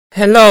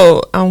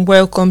Hello and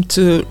welcome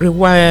to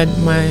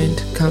Rewired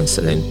Mind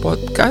Counseling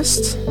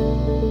Podcast.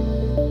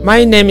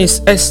 My name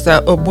is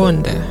Esther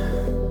Obonda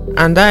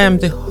and I am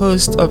the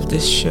host of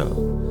this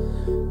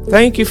show.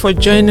 Thank you for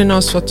joining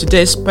us for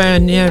today's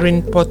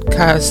pioneering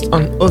podcast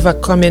on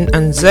overcoming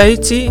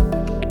anxiety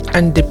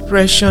and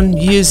depression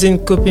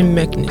using coping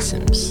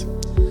mechanisms.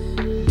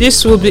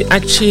 This will be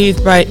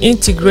achieved by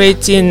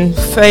integrating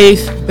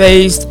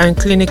faith-based and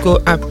clinical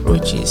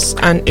approaches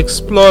and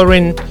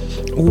exploring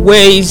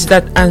ways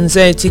that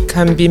anxiety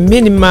can be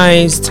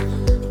minimized,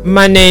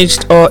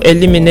 managed, or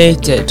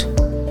eliminated.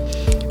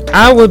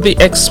 I will be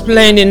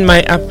explaining my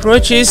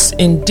approaches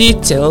in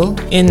detail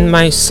in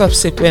my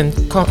subsequent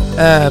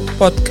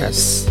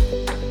podcasts.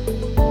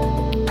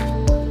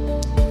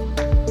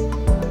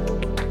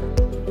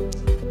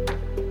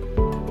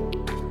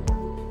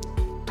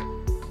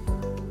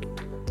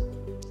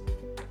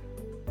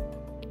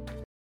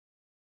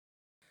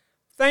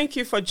 Thank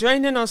you for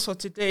joining us for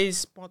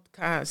today's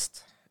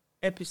podcast,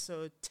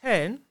 episode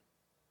 10.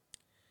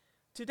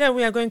 Today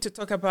we are going to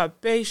talk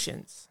about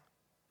patience.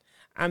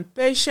 And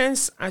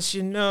patience, as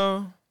you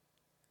know,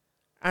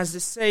 as the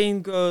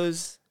saying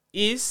goes,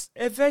 is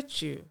a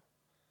virtue.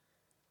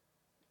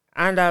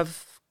 And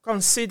I've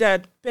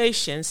considered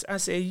patience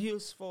as a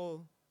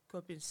useful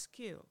coping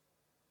skill,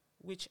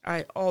 which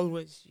I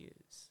always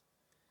use.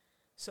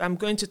 So I'm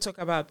going to talk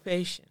about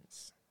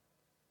patience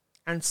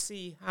and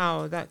see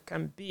how that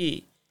can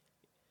be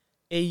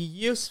a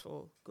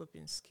useful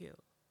coping skill.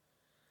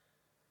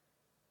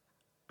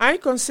 I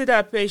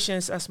consider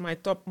patience as my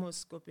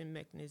topmost coping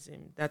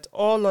mechanism that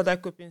all other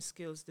coping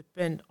skills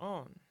depend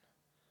on.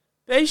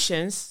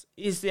 Patience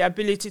is the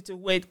ability to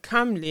wait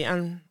calmly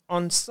and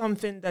on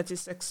something that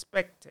is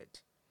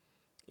expected.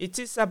 It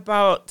is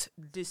about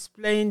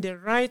displaying the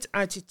right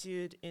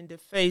attitude in the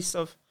face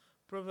of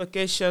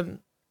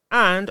provocation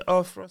and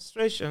or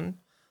frustration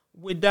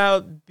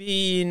without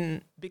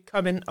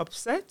becoming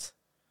upset,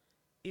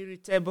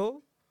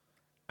 irritable,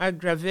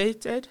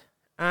 aggravated,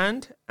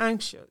 and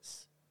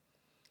anxious.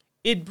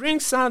 It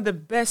brings out the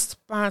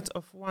best part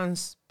of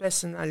one's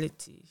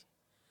personality.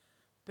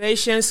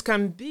 Patience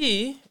can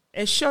be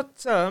a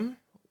short-term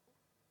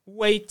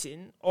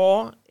waiting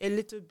or a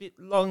little bit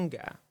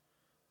longer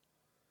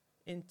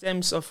in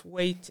terms of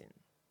waiting.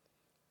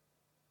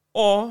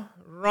 Or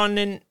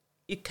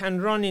it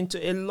can run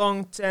into a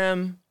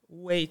long-term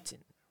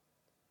waiting.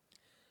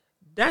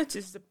 That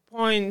is the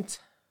point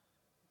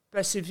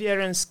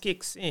perseverance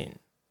kicks in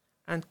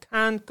and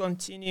can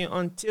continue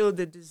until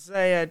the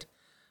desired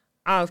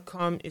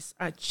outcome is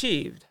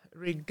achieved,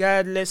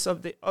 regardless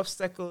of the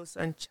obstacles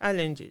and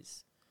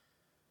challenges.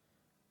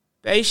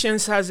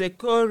 Patience has a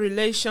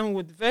correlation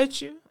with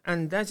virtue,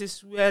 and that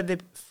is where the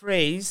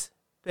phrase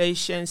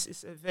patience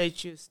is a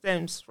virtue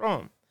stems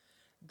from.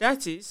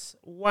 That is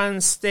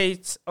one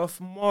state of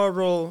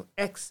moral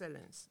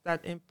excellence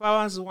that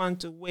empowers one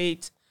to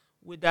wait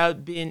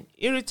without being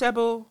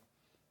irritable,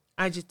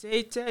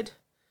 agitated,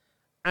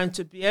 and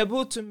to be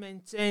able to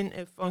maintain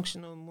a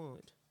functional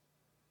mood.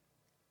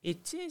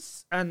 It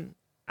is an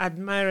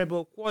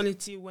admirable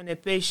quality when a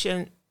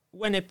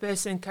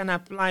person can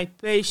apply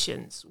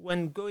patience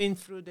when going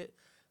through the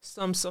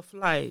storms of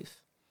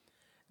life.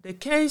 The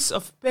case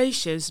of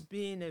patience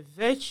being a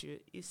virtue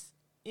is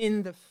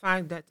in the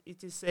fact that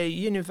it is a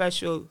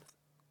universal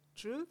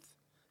truth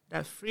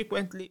that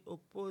frequently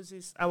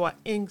opposes our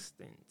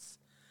instincts,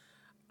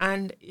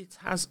 and it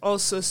has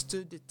also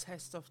stood the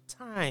test of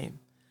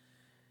time.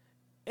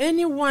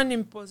 Anyone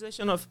in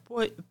possession of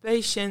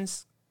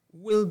patience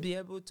will be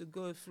able to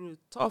go through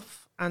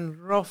tough and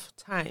rough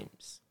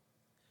times,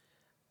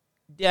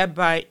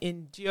 thereby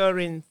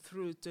enduring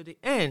through to the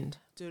end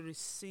to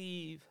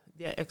receive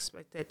their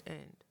expected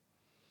end.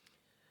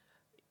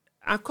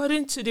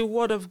 According to the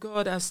Word of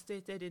God as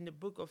stated in the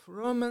book of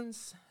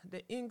Romans,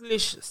 the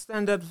English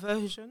Standard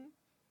Version,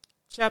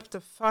 chapter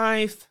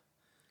 5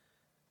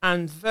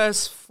 and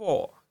verse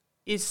 4,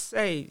 it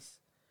says,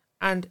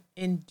 "And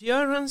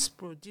endurance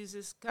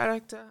produces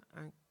character,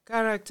 and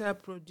character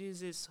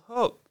produces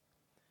hope."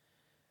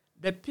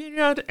 The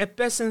period a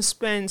person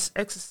spends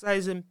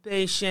exercising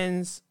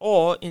patience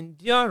or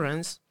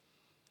endurance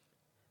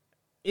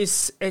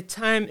is a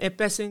time a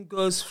person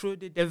goes through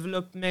the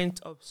development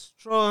of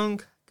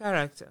strong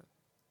character.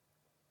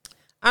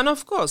 And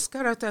of course,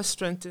 character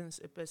strengthens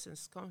a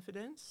person's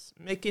confidence,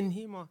 making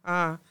him or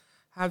her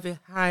have a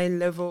high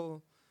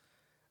level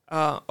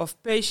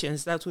of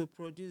patience that will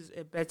produce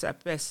a better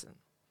person.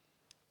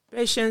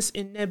 Patience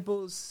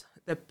enables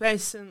the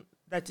person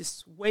that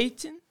is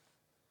waiting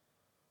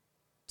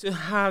to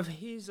have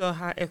his or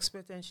her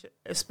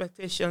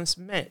expectations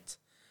met.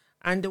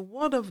 And the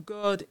Word of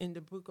God in the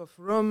book of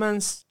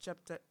Romans,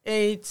 chapter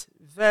 8,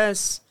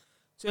 verse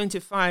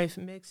 25,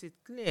 makes it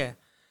clear.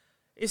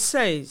 It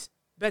says,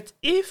 "But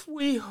if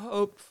we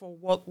hope for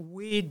what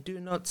we do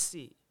not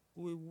see,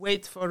 we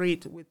wait for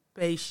it with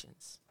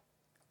patience."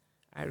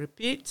 I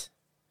repeat,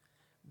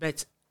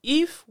 but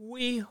if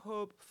we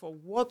hope for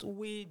what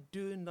we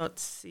do not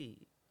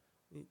see,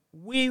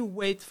 we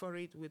wait for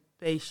it with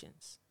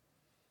patience.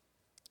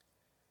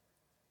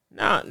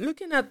 Now,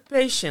 looking at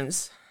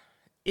patience,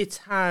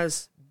 it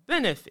has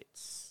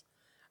benefits,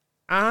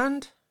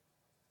 and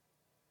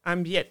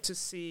I'm yet to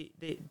see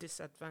the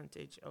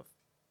disadvantage of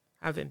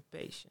having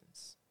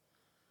patience.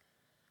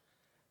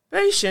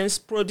 Patience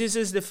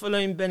produces the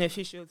following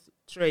beneficial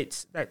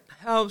traits that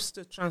helps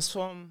to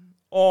transform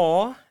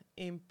or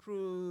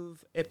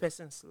improve a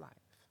person's life.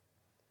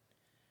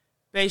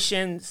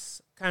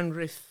 Patience can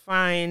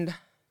refine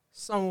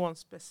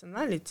someone's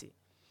personality.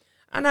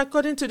 And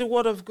according to the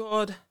Word of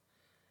God,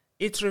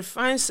 it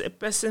refines a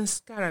person's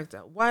character.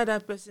 Why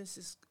that person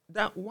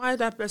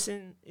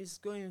is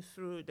going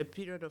through the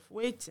period of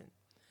waiting.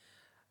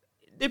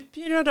 The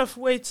period of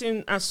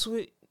waiting, as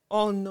we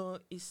all know,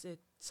 is a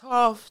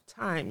tough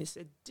time. It's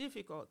a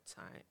difficult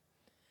time.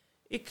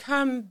 It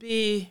can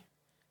be,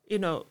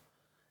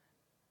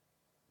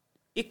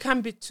 it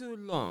can be too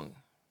long,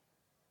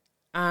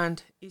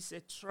 and it's a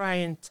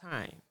trying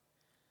time.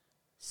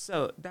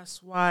 So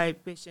that's why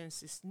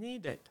patience is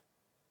needed.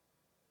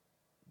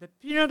 The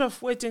period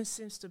of waiting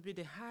seems to be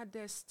the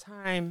hardest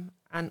time,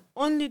 and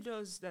only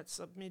those that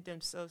submit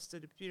themselves to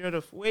the period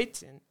of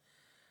waiting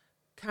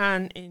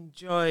can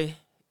enjoy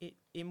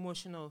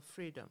emotional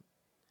freedom.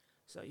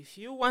 So if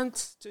you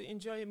want to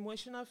enjoy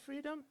emotional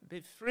freedom,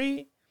 be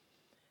free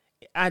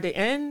at the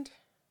end,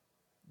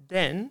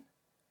 then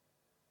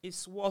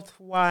it's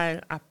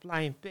worthwhile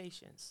applying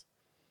patience.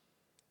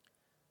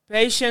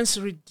 Patience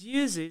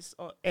reduces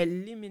or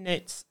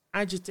eliminates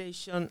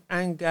agitation,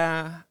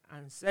 anger,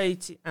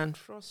 anxiety, and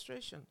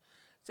frustration.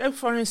 So,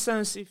 for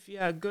instance, if you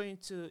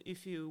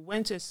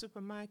went to a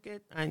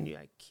supermarket and you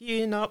are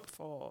queuing up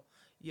for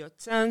your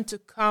turn to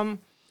come,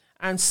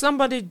 and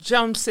somebody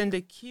jumps in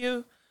the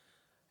queue,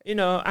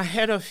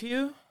 ahead of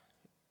you,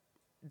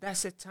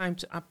 that's a time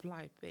to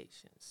apply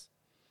patience.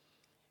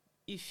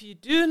 If you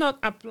do not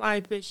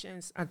apply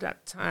patience at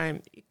that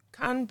time, it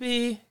can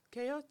be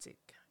chaotic.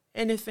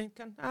 Anything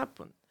can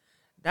happen.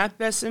 That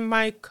person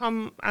might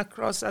come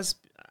across as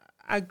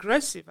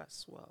aggressive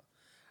as well.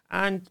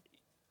 And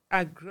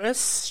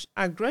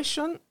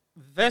aggression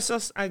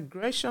versus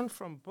aggression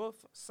from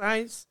both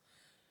sides,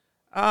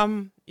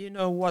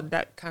 what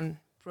that can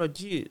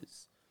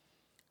produce.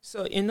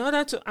 So in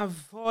order to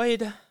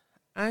avoid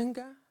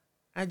anger,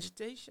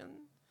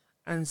 agitation,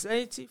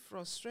 anxiety,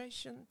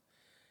 frustration,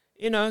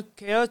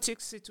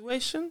 chaotic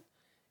situation,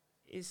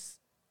 is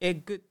a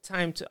good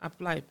time to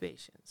apply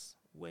patience.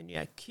 When you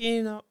are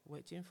keen up,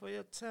 waiting for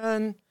your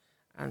turn,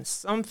 and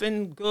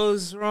something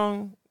goes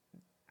wrong,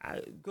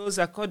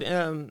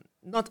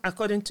 not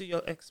according to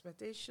your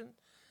expectation,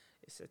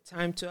 it's a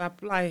time to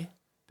apply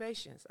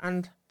patience.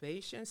 And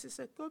patience is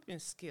a coping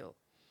skill.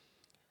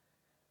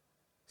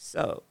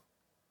 So,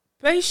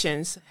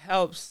 patience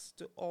helps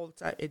to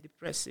alter a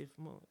depressive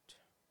mood.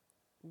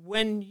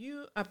 When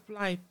you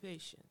apply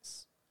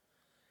patience,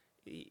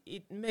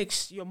 it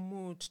makes your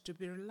mood to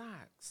be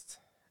relaxed,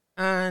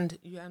 and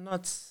you are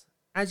not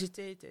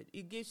agitated.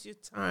 It gives you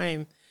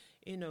time,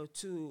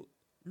 to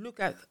look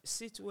at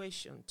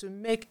situation, to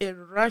make a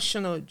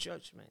rational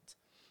judgment,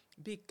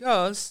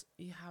 because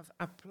you have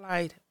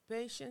applied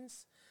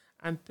patience,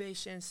 and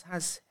patience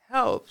has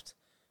helped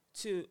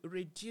to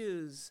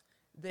reduce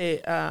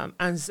the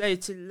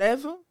anxiety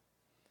level,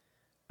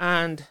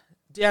 and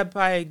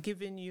thereby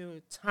giving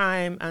you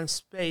time and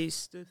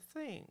space to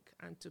think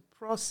and to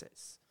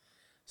process.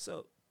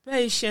 So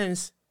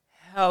patience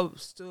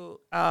helps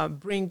to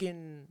bring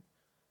in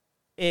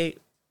a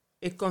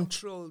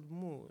controlled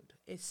mood,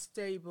 a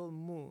stable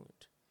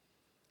mood.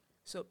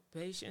 So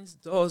patience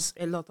does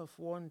a lot of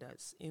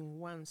wonders in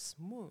one's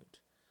mood.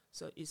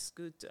 So it's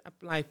good to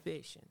apply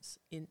patience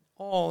in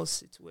all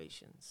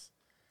situations.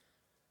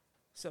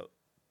 So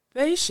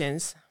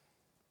patience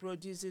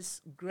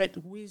produces great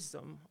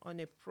wisdom on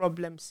a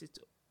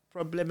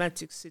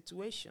problematic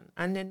situation,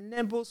 and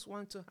enables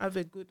one to have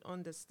a good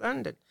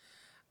understanding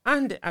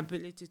and the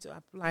ability to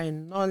apply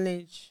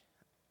knowledge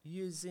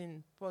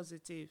using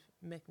positive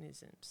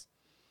mechanisms.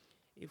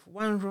 If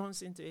one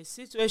runs into a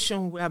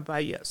situation whereby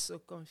you're so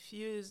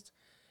confused,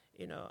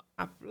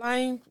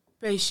 applying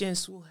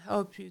patience will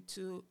help you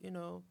to,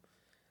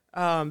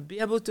 be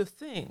able to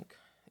think,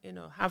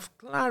 have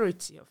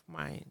clarity of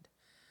mind.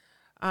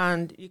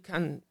 And you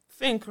can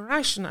think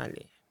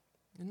rationally,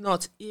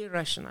 not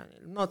irrationally,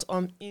 not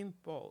on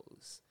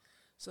impulse.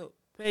 So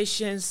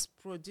patience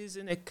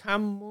producing a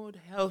calm mood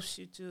helps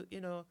you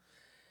to,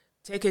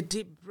 take a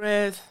deep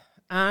breath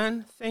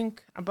and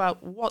think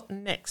about what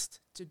next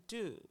to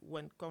do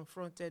when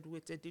confronted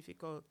with a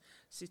difficult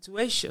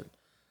situation.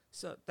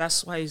 So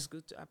that's why it's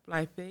good to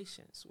apply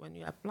patience. When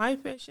you apply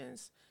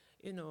patience,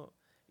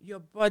 your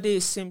body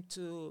seems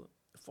to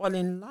fall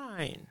in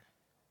line,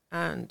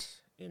 and,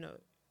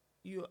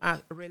 you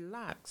are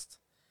relaxed.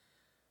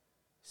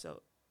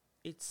 So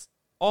it's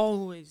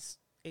always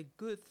a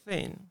good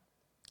thing,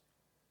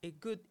 a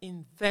good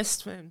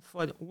investment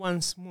for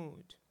one's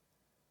mood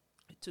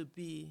to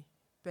be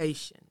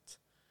patient.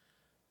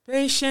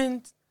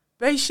 Patience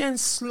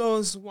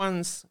slows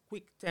one's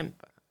quick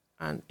temper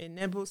and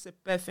enables a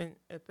person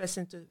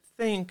to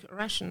think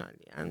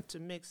rationally and to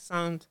make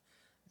sound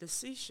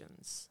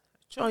decisions,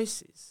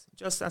 choices,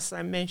 just as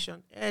I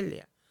mentioned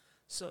earlier.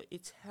 So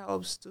it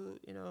helps to,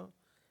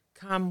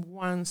 calm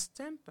one's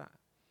temper.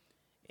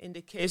 In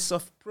the case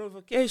of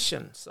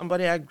provocation,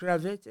 somebody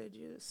aggravated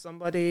you,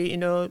 somebody,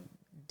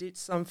 did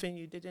something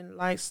you didn't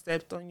like,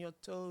 stepped on your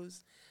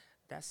toes.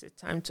 That's the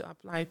time to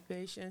apply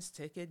patience.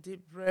 Take a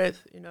deep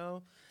breath,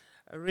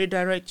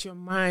 redirect your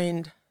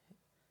mind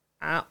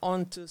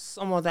onto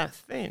some other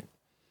thing.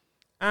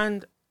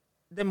 And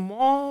the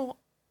more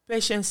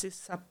patience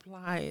is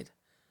applied,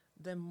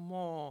 the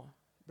more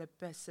the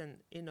person,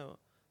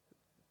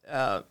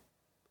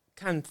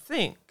 can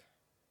think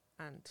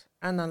and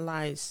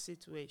analyze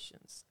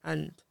situations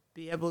and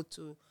be able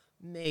to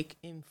make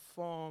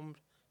informed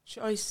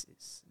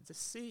choices,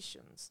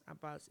 decisions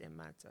about a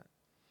matter.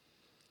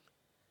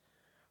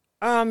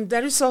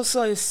 There is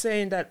also a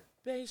saying that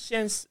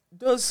patience,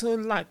 those who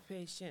lack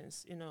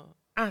patience,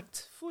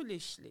 act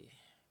foolishly.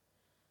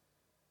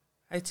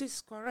 It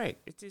is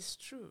correct, it is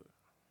true.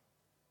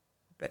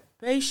 But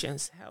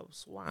patience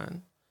helps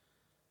one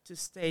to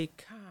stay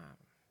calm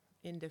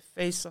in the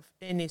face of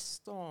any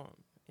storm,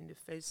 in the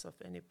face of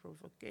any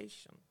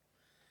provocation.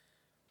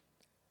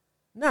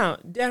 Now,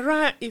 there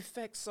are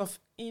effects of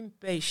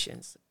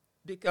impatience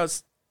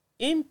because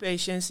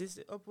impatience is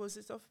the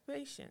opposite of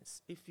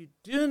patience. If you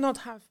do not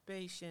have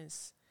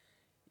patience,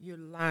 you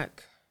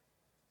lack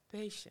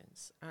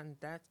patience, and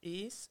that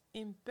is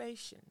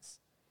impatience.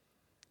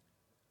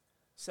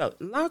 So,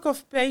 lack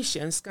of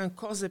patience can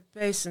cause a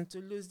person to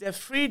lose their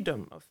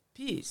freedom of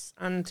peace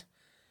and,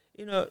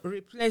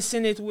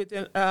 replacing it with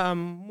a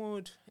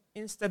mood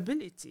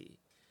instability.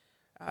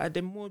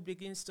 The mood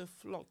begins to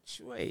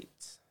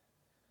fluctuate.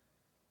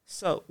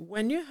 So,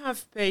 when you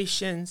have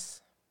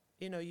patience,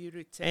 you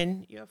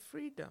retain your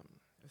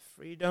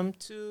freedom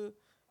to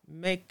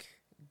make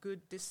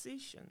good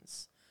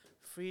decisions,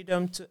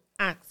 freedom to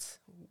act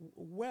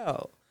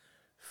well,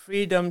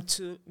 freedom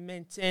to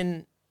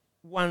maintain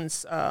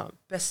one's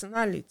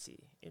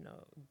personality,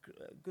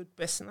 good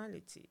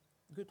personality,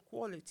 good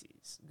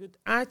qualities, good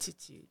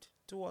attitude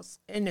towards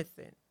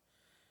anything,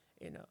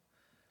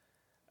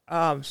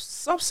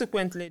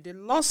 Subsequently, the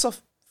loss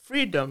of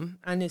freedom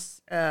and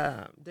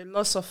the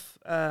loss of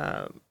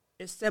a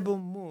stable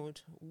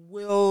mood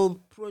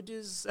will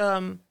produce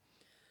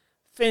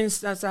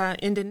things that are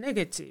in the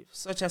negative,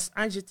 such as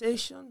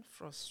agitation,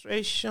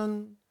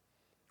 frustration,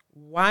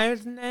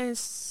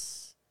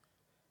 wildness,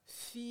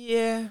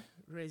 fear,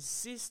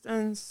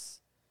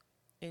 resistance,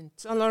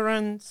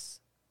 intolerance,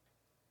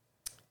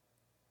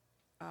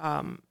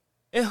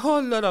 a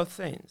whole lot of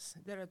things.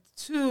 There are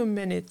too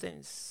many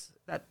things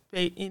that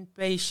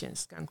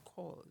impatience can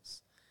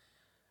cause.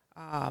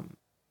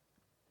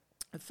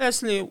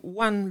 Firstly,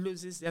 one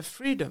loses their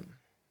freedom,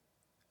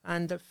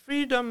 and the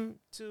freedom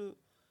to,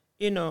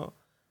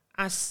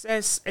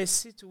 assess a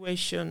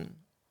situation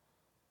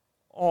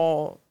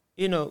or,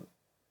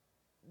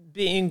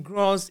 be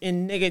engrossed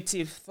in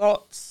negative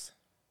thoughts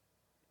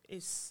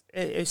is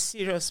a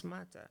serious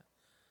matter.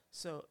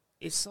 So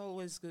it's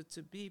always good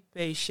to be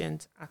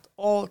patient at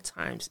all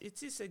times.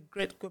 It is a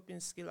great coping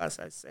skill, as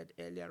I said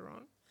earlier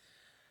on.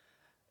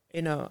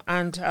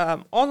 And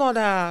all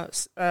other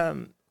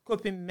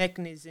coping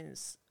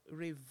mechanisms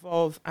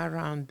revolve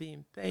around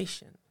being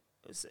patient.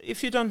 So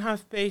if you don't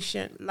have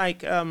patience,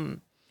 like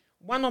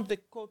one of the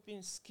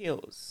coping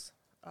skills,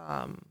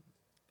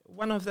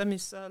 one of them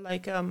is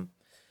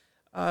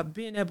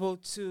being able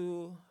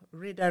to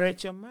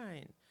redirect your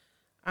mind.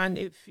 And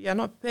if you're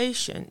not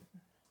patient,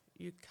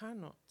 you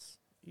cannot.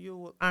 You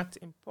will act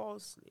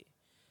impulsively.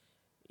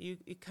 You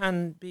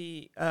can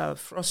be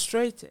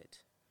frustrated.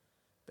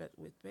 But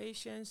with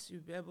patience,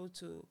 you'll be able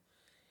to,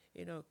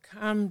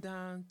 calm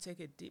down, take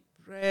a deep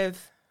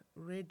breath,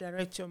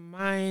 redirect your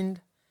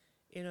mind,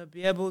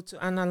 be able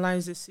to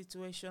analyze the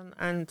situation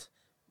and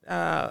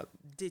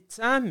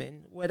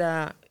determine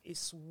whether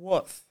it's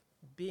worth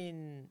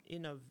being,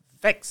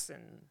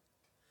 vexing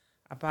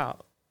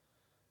about,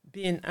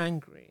 being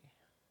angry.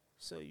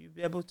 So you'll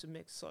be able to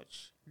make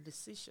such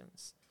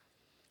decisions.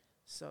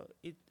 So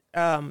it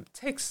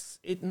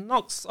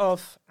knocks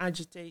off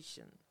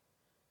agitation.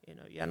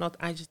 You're not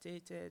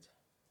agitated.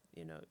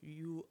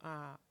 You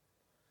are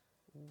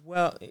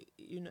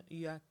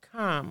you are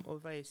calm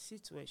over a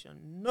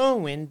situation,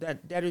 knowing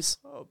that there is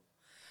hope.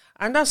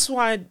 And that's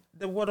why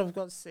the Word of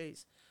God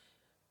says,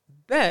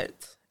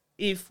 but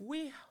if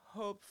we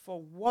hope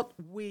for what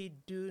we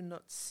do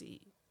not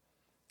see,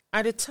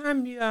 at the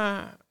time you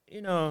are,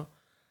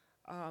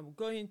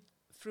 going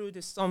through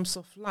the storms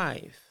of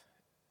life,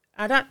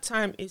 at that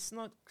time it's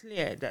not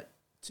clear that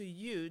to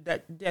you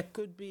that there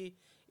could be,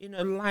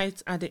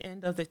 light at the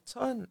end of the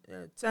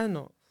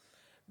tunnel.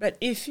 But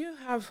if you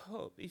have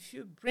hope, if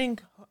you bring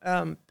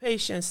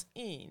patience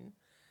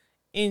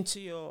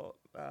into your,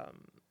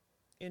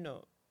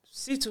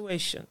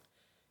 situation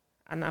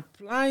and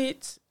apply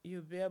it,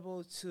 you'll be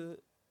able to,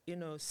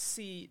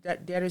 see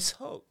that there is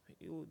hope.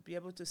 You will be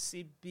able to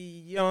see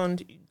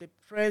beyond the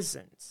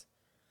present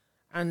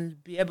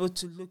and be able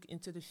to look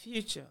into the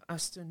future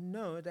as to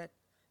know that,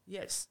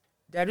 yes,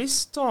 there is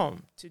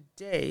storm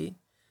today,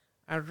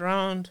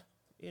 around,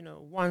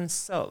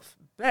 oneself.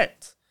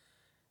 But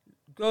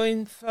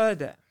going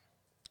further,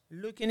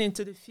 looking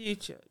into the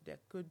future, there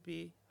could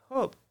be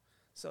hope.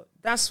 So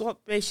that's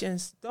what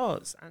patience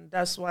does. And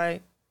that's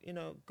why,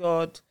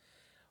 God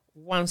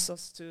wants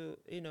us to,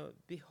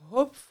 be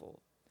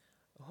hopeful,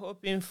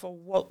 hoping for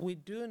what we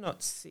do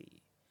not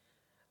see.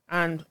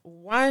 And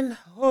while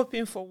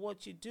hoping for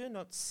what you do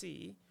not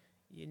see,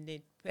 you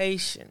need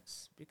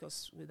patience,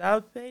 because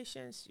without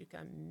patience, you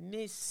can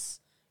miss,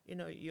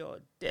 your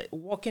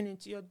walking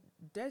into your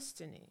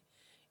destiny.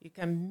 You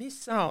can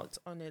miss out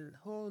on a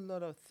whole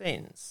lot of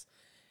things.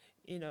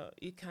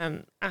 You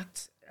can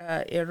act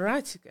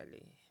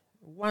erratically.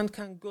 One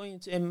can go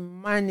into a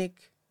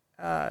manic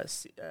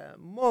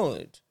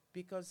mode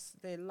because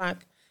they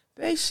lack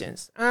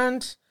patience.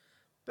 And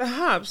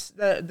perhaps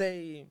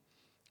the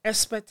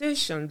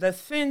expectation, the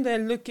thing they're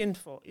looking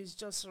for is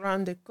just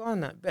around the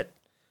corner. But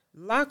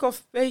lack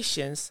of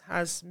patience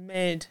has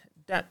made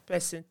that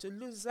person to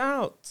lose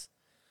out,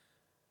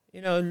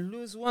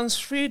 lose one's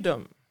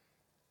freedom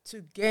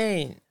to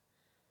gain,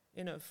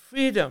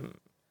 freedom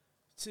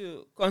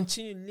to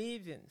continue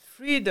living,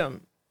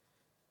 freedom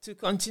to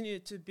continue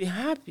to be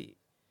happy.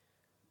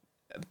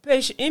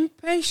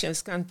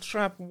 Impatience can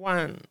trap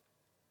one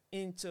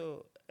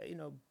into,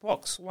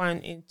 box one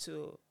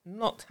into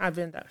not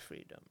having that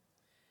freedom.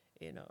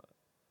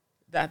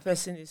 That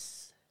person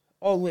is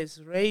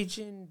always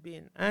raging,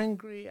 being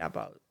angry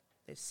about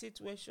a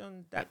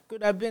situation that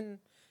could have been,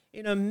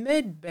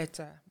 made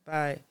better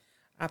by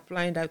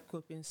applying that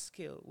coping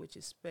skill, which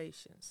is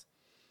patience.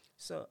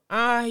 So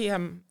I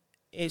am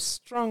a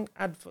strong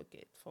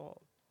advocate for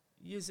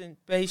using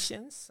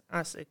patience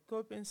as a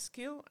coping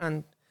skill,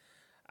 and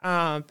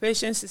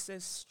patience is a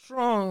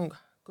strong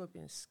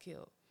coping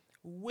skill,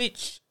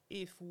 which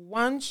if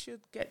one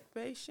should get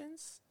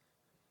patience,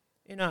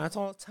 at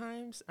all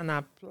times and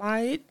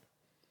apply it,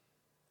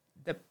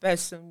 the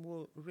person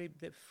will reap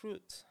the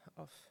fruit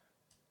of,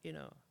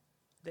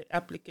 the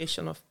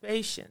application of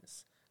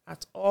patience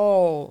at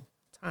all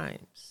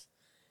times,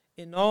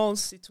 in all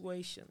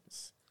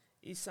situations.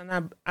 It's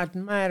an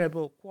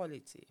admirable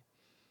quality.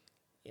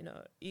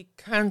 You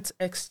can't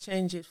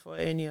exchange it for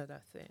any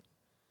other thing.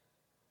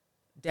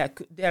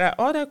 There are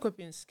other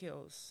coping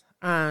skills,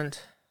 and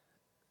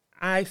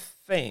I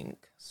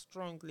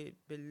strongly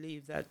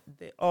believe that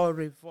they all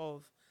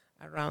revolve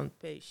around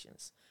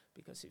patience.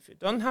 Because if you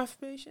don't have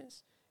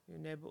patience,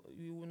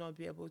 you will not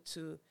be able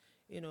to,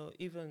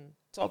 even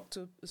talk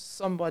to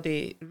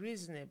somebody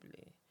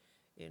reasonably.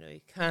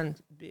 You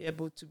can't be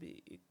able to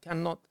you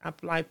cannot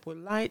apply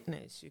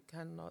politeness. You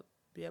cannot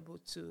be able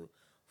to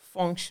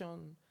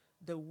function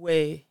the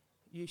way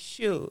you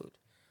should.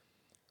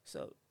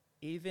 So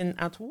even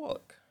at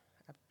work,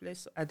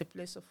 at the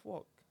place of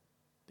work,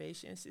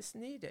 patience is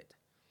needed.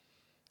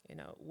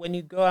 When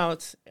you go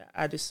out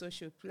at a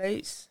social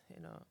place,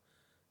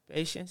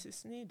 patience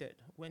is needed.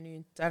 When you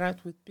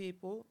interact with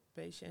people,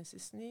 patience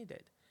is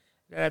needed.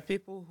 There are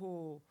people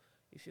who,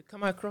 if you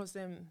come across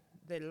them,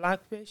 they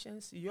lack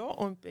patience, your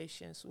own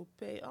patience will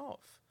pay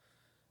off.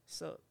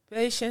 So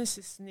patience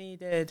is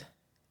needed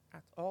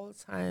at all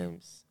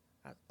times,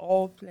 at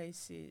all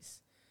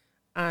places,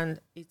 and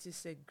it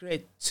is a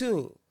great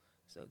tool.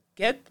 So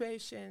get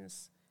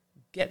patience,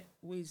 get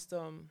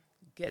wisdom,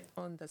 get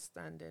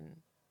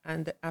understanding,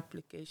 and the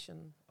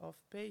application of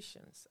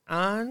patience.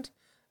 And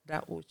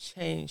that will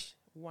change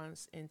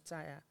one's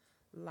entire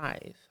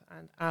life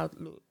and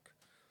outlook.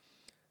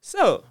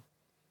 So,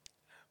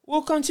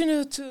 we'll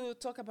continue to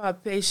talk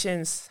about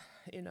patience.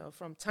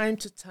 From time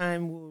to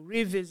time, we'll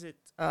revisit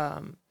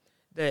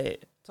the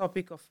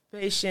topic of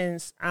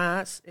patience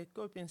as a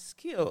coping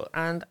skill,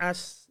 and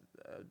as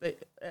the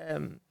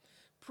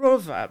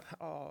proverb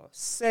or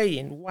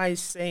saying,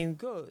 wise saying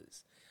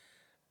goes,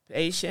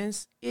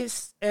 patience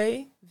is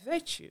a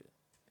virtue.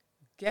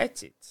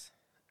 Get it,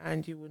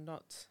 and you will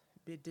not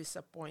be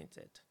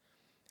disappointed.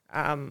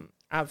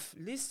 I've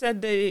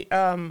listed the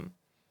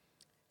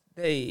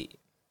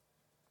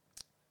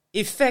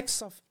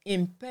effects of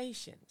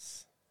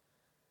impatience,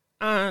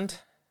 and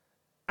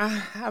I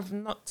have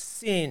not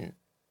seen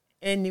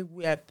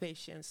anywhere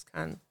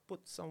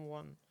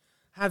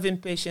having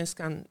patience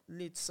can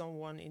lead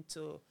someone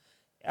into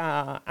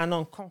an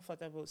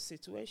uncomfortable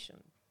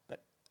situation.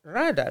 But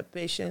rather,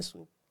 patience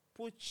will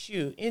put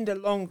you, in the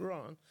long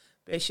run,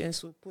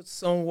 patience will put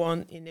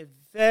someone in a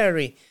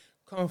very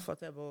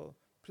comfortable,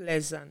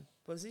 pleasant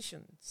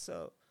position.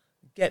 So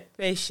get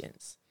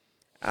patience.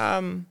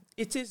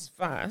 It is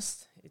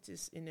vast, it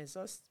is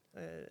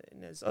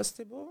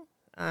inexhaustible,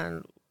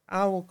 and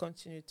I will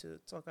continue to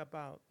talk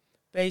about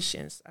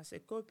patience as a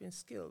coping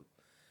skill.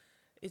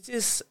 It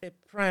is a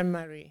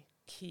primary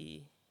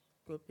key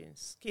coping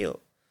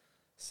skill.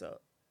 So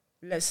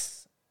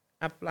let's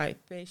apply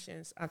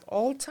patience at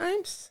all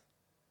times,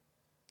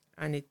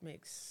 and it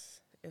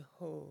makes a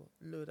whole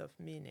load of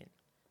meaning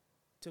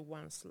to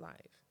one's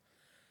life.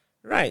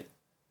 Right.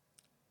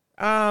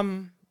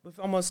 We've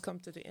almost come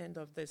to the end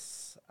of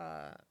this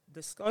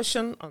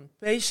discussion on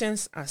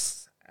patience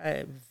as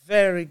a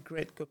very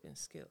great coping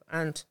skill.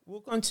 And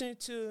we'll continue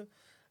to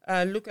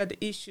look at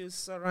the issues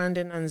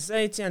surrounding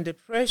anxiety and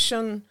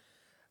depression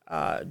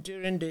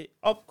during the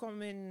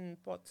upcoming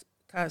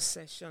podcast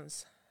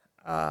sessions.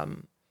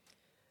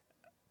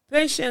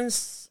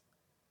 Patience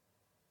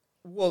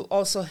will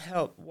also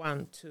help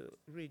one to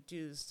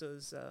reduce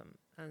those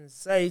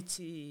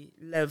anxiety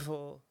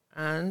level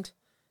and,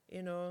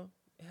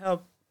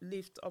 help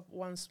lift up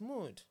one's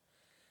mood,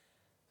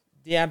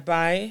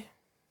 thereby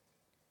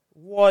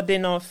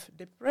warding off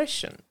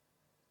depression,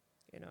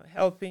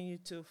 helping you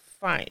to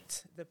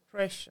fight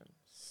depression.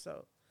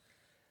 So,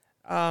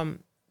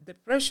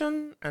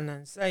 depression and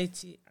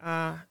anxiety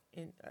are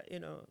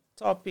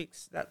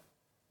topics that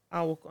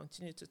I will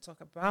continue to talk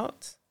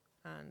about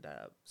and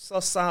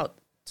source out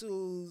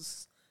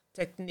tools,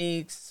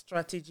 techniques,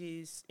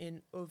 strategies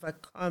in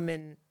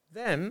overcoming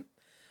them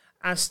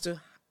as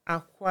to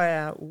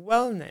acquire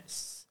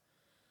wellness.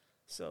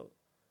 So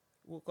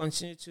we'll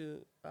continue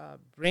to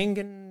bring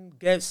in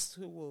guests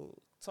who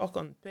will talk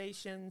on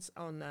patients,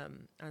 on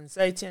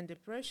anxiety and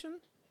depression,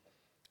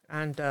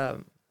 and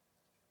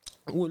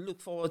we'll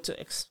look forward to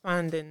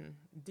expanding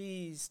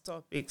these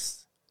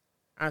topics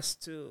as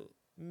to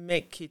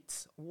make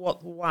it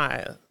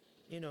worthwhile,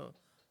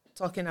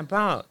 talking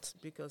about,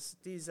 because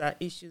these are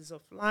issues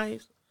of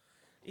life,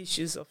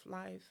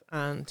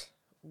 and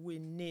we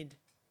need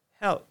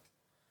help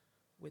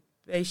with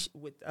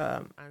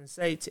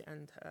anxiety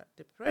and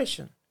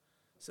depression.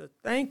 So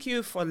thank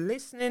you for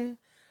listening.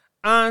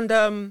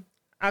 And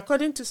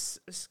according to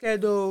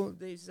schedule,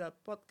 this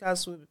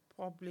podcast will be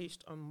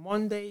published on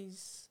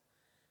Mondays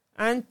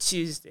and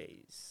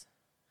Tuesdays.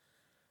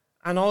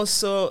 And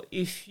also,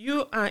 if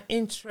you are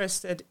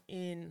interested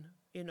in,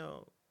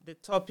 the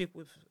topic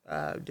we've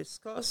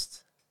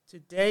discussed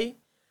today,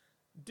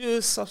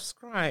 do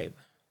subscribe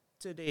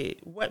to the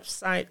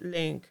website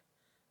link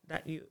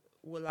that you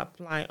will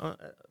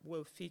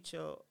will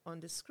feature on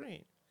the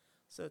screen.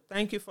 So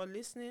thank you for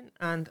listening,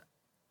 and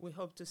we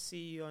hope to see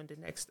you on the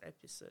next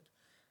episode.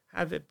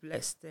 Have a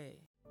blessed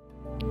day.